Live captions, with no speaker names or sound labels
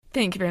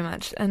Thank you very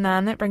much. And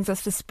that brings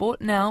us to sport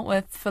now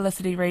with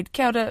Felicity Reid.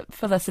 Kia ora,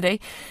 Felicity.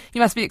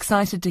 You must be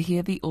excited to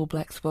hear the All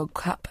Blacks World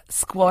Cup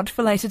squad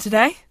for later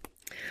today.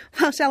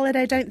 Well, Charlotte,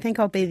 I don't think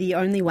I'll be the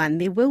only one.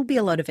 There will be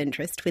a lot of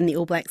interest when the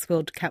All Blacks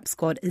World Cup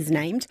squad is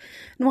named.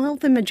 And while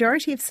the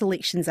majority of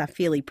selections are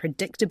fairly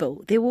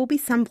predictable, there will be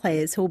some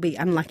players who will be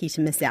unlucky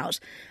to miss out,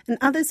 and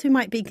others who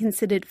might be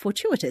considered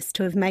fortuitous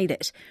to have made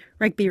it.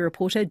 Rugby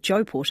reporter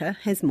Joe Porter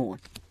has more.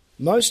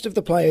 Most of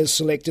the players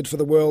selected for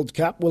the World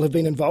Cup will have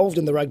been involved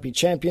in the Rugby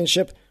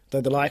Championship, though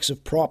the likes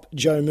of prop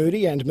Joe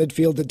Moody and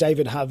midfielder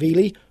David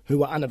Havili, who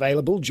were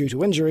unavailable due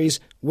to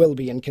injuries, will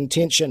be in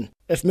contention.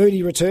 If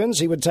Moody returns,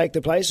 he would take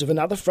the place of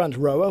another front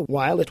rower,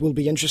 while it will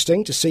be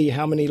interesting to see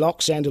how many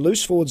locks and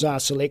loose forwards are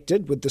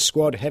selected, with the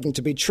squad having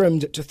to be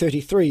trimmed to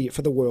 33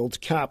 for the World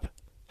Cup.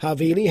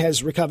 Havili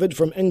has recovered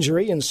from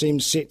injury and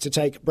seems set to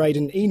take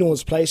Braden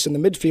Enor's place in the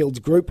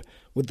midfield group,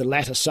 with the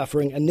latter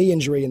suffering a knee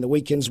injury in the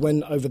weekend's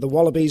win over the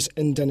Wallabies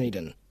in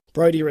Dunedin.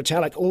 Brodie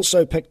Retallick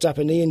also picked up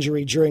a knee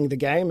injury during the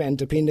game, and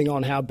depending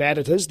on how bad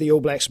it is, the All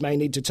Blacks may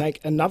need to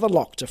take another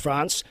lock to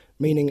France,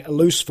 meaning a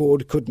loose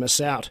forward could miss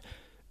out.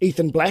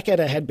 Ethan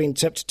Blackadder had been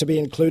tipped to be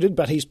included,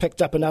 but he's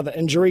picked up another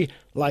injury,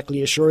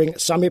 likely assuring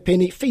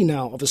Samipeni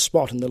Finau of a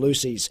spot in the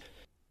loosies.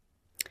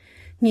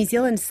 New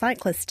Zealand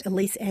cyclist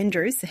Elise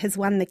Andrews has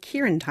won the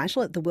Keirin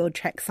title at the World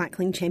Track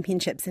Cycling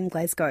Championships in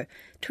Glasgow.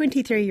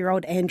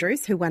 23-year-old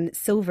Andrews, who won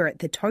silver at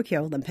the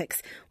Tokyo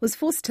Olympics, was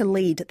forced to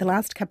lead the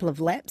last couple of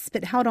laps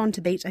but held on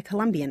to beat a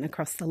Colombian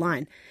across the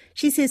line.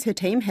 She says her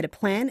team had a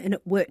plan and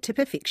it worked to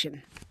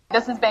perfection.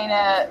 This has been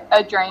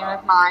a dream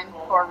of mine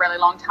for a really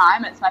long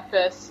time. It's my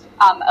first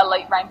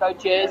elite rainbow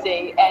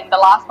jersey, and the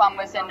last one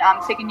was in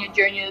second year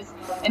juniors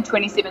in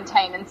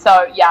 2017. And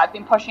so, I've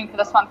been pushing for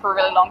this one for a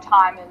really long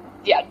time, and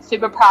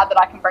super proud that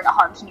I can bring it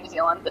home to New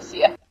Zealand this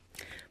year.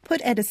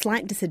 Put at a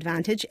slight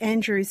disadvantage,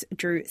 Andrews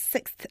drew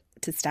 6th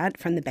to start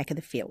from the back of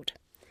the field.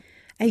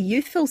 A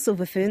youthful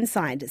Silver Ferns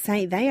side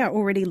say they are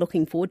already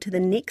looking forward to the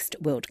next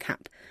World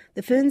Cup.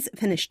 The Ferns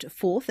finished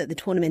 4th at the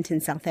tournament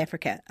in South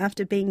Africa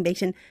after being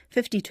beaten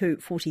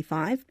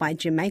 52-45 by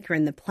Jamaica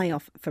in the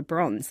playoff for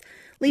bronze,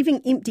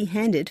 leaving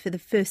empty-handed for the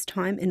first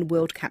time in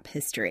World Cup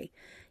history.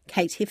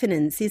 Kate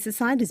Heffernan says the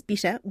side is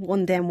better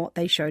than what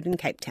they showed in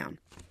Cape Town.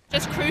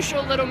 Just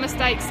crucial little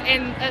mistakes,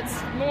 and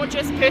it's more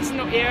just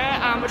personal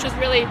error, which is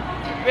really,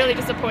 really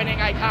disappointing.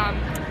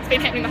 It's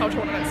been happening the whole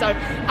tournament, so it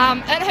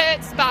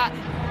hurts, but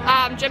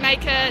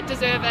Jamaica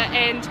deserve it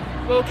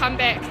and we'll come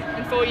back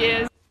in 4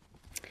 years.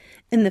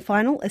 In the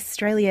final,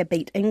 Australia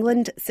beat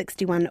England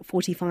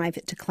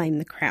 61-45 to claim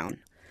the crown.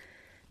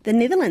 The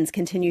Netherlands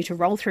continue to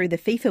roll through the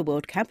FIFA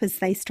World Cup as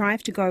they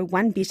strive to go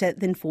one better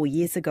than 4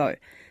 years ago.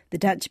 The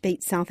Dutch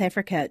beat South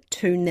Africa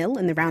 2-0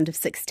 in the round of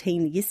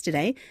 16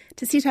 yesterday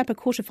to set up a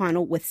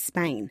quarter-final with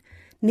Spain.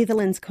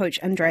 Netherlands coach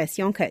Andreas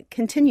Jonker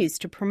continues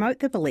to promote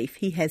the belief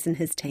he has in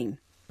his team.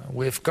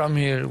 We've come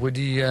here with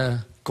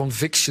the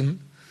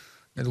conviction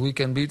that we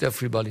can beat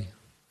everybody.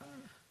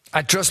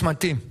 I trust my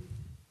team.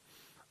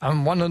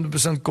 I'm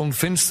 100%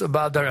 convinced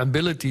about their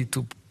ability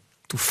to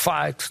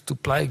fight, to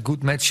play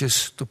good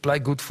matches, to play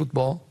good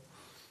football.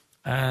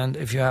 And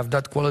if you have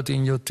that quality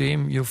in your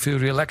team, you feel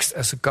relaxed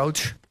as a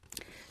coach.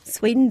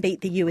 Sweden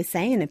beat the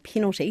USA in a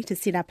penalty to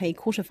set up a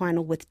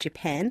quarter-final with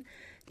Japan.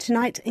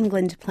 Tonight,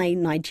 England play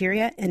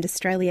Nigeria and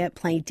Australia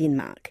play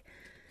Denmark.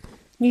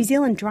 New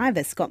Zealand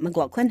driver Scott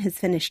McLaughlin has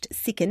finished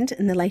second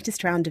in the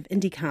latest round of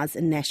IndyCars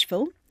in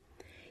Nashville.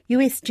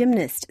 US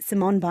gymnast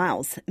Simone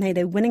Biles made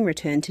a winning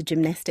return to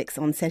gymnastics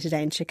on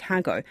Saturday in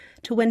Chicago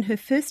to win her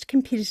first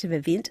competitive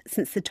event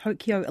since the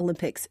Tokyo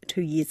Olympics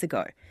 2 years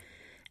ago.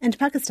 And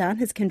Pakistan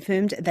has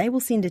confirmed they will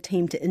send a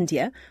team to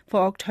India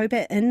for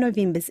October in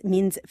November's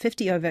Men's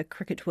 50-over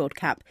Cricket World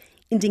Cup,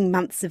 ending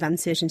months of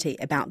uncertainty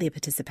about their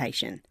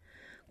participation.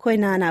 Koe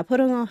nā ngā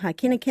porongo ha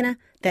kina,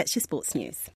 that's your sports news.